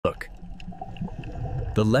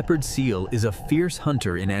The leopard seal is a fierce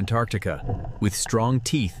hunter in Antarctica, with strong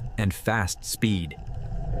teeth and fast speed.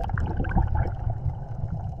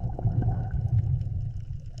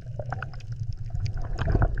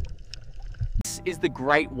 This is the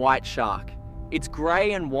great white shark. It's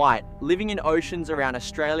grey and white, living in oceans around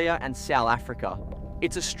Australia and South Africa.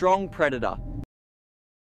 It's a strong predator.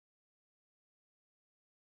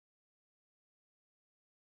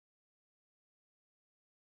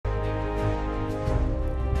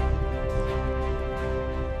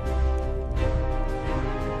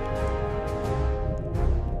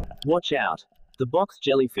 Watch out! The box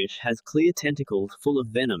jellyfish has clear tentacles full of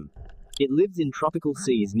venom. It lives in tropical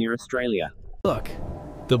seas near Australia. Look,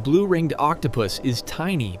 the blue-ringed octopus is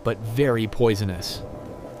tiny but very poisonous.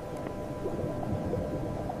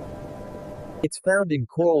 It's found in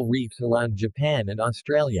coral reefs around Japan and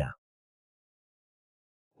Australia.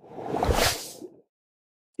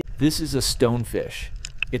 This is a stonefish.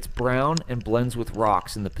 It's brown and blends with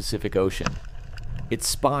rocks in the Pacific Ocean. Its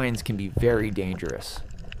spines can be very dangerous.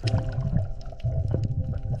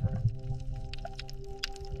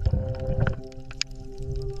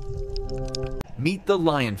 Meet the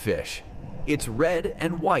lionfish. It's red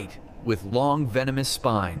and white with long venomous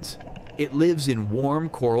spines. It lives in warm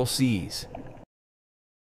coral seas.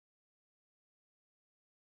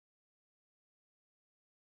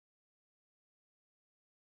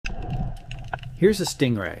 Here's a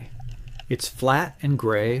stingray. It's flat and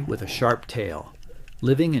gray with a sharp tail,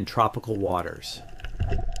 living in tropical waters.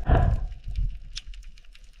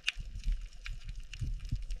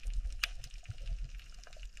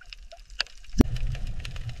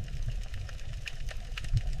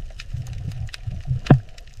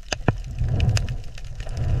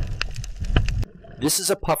 This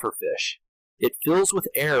is a pufferfish. It fills with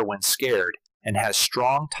air when scared and has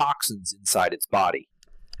strong toxins inside its body.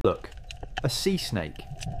 Look, a sea snake.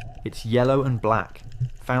 It's yellow and black,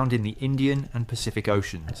 found in the Indian and Pacific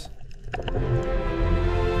Oceans.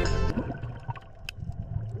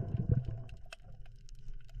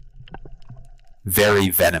 Very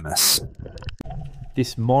venomous.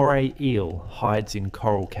 This moray eel hides in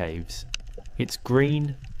coral caves. It's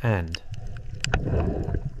green and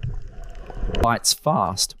Bites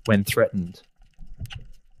fast when threatened.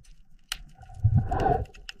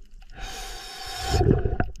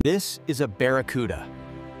 This is a barracuda.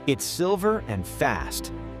 It's silver and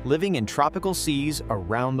fast, living in tropical seas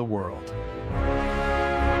around the world.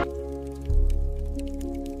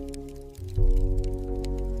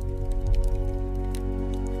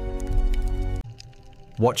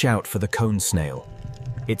 Watch out for the cone snail.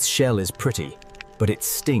 Its shell is pretty, but its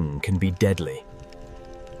sting can be deadly.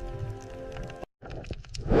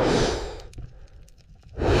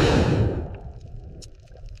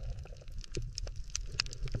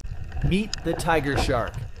 meet the tiger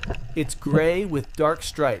shark. It's gray with dark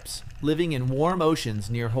stripes, living in warm oceans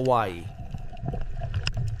near Hawaii.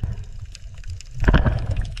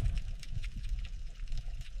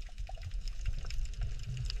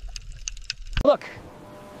 Look.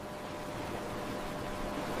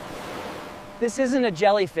 This isn't a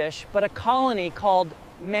jellyfish, but a colony called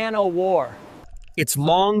man-o'-war. Its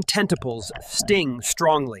long tentacles sting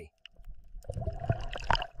strongly.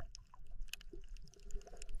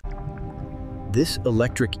 This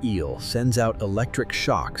electric eel sends out electric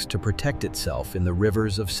shocks to protect itself in the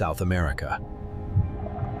rivers of South America.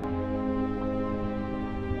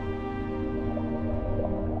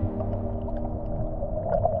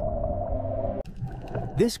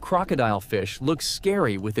 This crocodile fish looks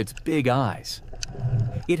scary with its big eyes.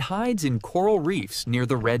 It hides in coral reefs near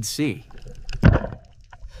the Red Sea.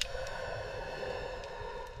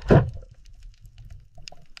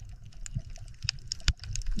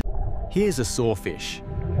 Here's a sawfish.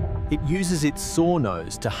 It uses its saw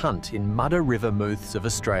nose to hunt in muddy river mouths of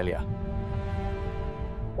Australia.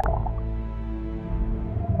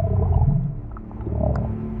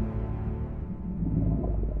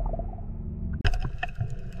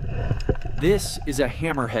 This is a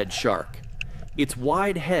hammerhead shark. Its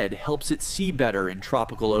wide head helps it see better in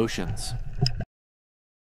tropical oceans.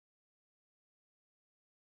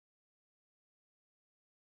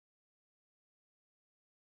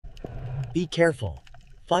 Be careful.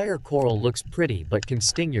 Fire coral looks pretty but can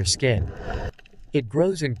sting your skin. It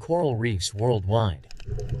grows in coral reefs worldwide.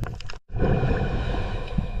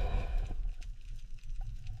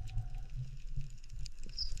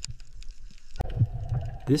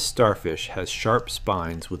 This starfish has sharp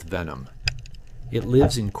spines with venom. It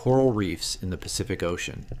lives in coral reefs in the Pacific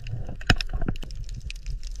Ocean.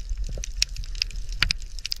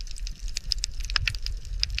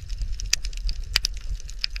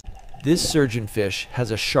 This surgeonfish has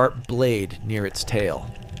a sharp blade near its tail.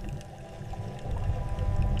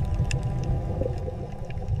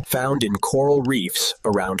 Found in coral reefs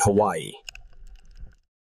around Hawaii.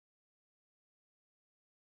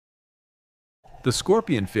 The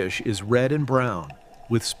scorpionfish is red and brown,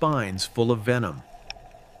 with spines full of venom.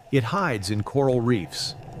 It hides in coral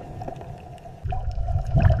reefs.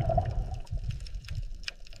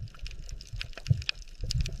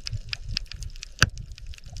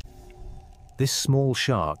 This small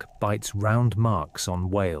shark bites round marks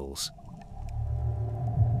on whales.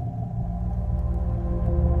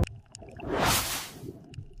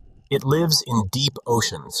 It lives in deep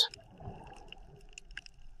oceans.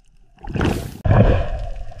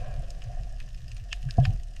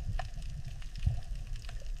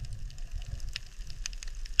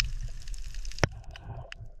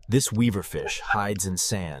 This weaverfish hides in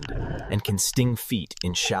sand and can sting feet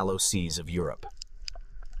in shallow seas of Europe.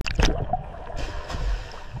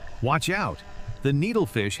 Watch out! The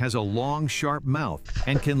needlefish has a long, sharp mouth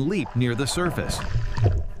and can leap near the surface.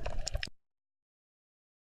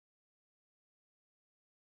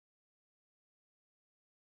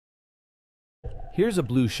 Here's a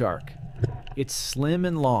blue shark. It's slim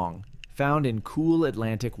and long, found in cool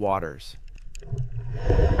Atlantic waters.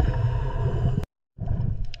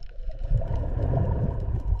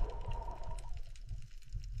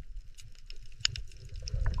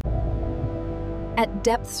 At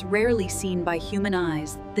depths rarely seen by human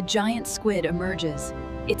eyes, the giant squid emerges,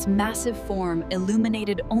 its massive form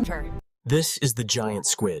illuminated over. This is the giant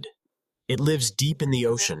squid. It lives deep in the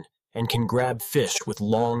ocean and can grab fish with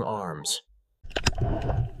long arms.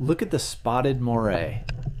 Look at the spotted moray.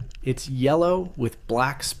 It's yellow with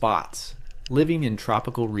black spots, living in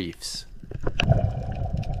tropical reefs.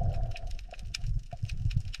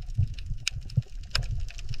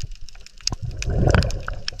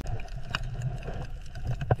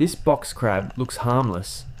 This box crab looks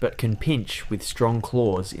harmless, but can pinch with strong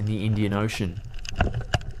claws in the Indian Ocean.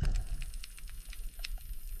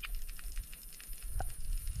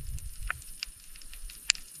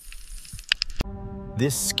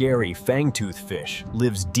 This scary fangtooth fish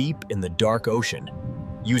lives deep in the dark ocean,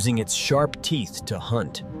 using its sharp teeth to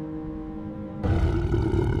hunt.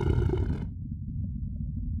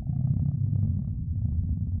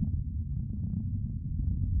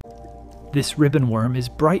 This ribbon worm is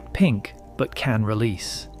bright pink, but can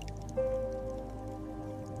release.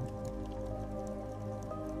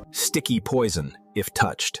 Sticky poison if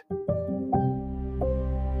touched.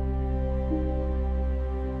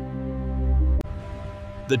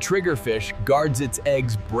 The triggerfish guards its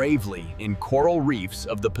eggs bravely in coral reefs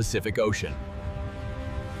of the Pacific Ocean.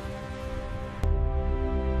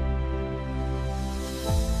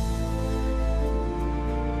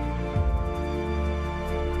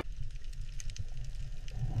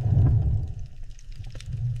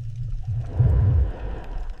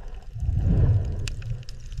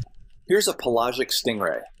 Here's a pelagic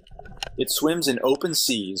stingray. It swims in open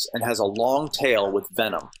seas and has a long tail with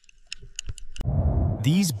venom.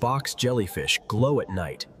 These box jellyfish glow at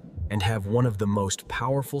night and have one of the most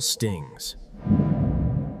powerful stings.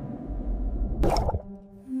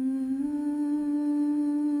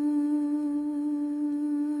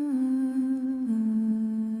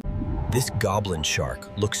 This goblin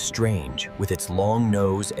shark looks strange with its long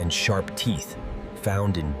nose and sharp teeth,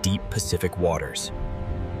 found in deep Pacific waters.